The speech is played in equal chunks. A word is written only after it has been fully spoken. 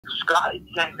Scott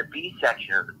sang the B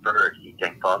section of the verse. He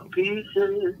sang "Falling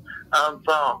Pieces, I'm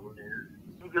falling."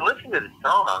 If you listen to the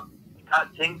song, Scott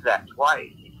sings that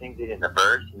twice. He sings it in the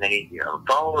verse, and then I'm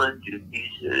falling to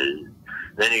pieces.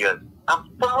 Then he goes, I'm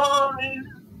falling.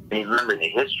 And you remember the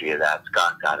history of that.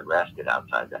 Scott got arrested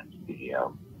outside that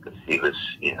studio because he was,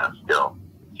 still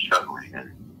struggling.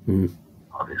 And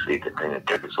obviously the thing that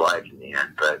took his life in the end.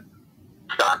 But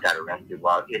Scott got arrested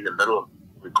while in the middle of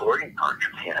recording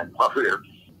Contraband while we were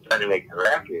trying to make the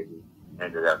record.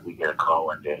 Ended up, we get a call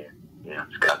one day, and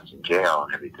Scott's in jail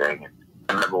and everything. And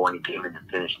I remember when he came in to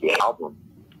finish the album,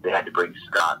 they had to bring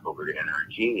Scott over to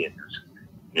NRG, and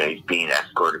he's being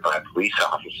escorted by a police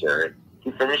officer. And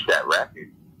he finished that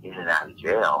record in and out of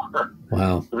jail.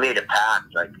 Wow. We made a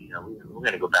pact, like, we're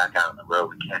going to go back out on the road.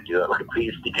 We can't do it like we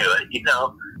used to do it,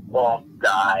 All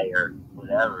die or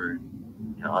whatever.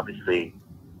 Obviously,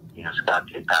 Scott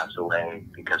did pass away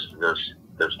because of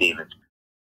those demons.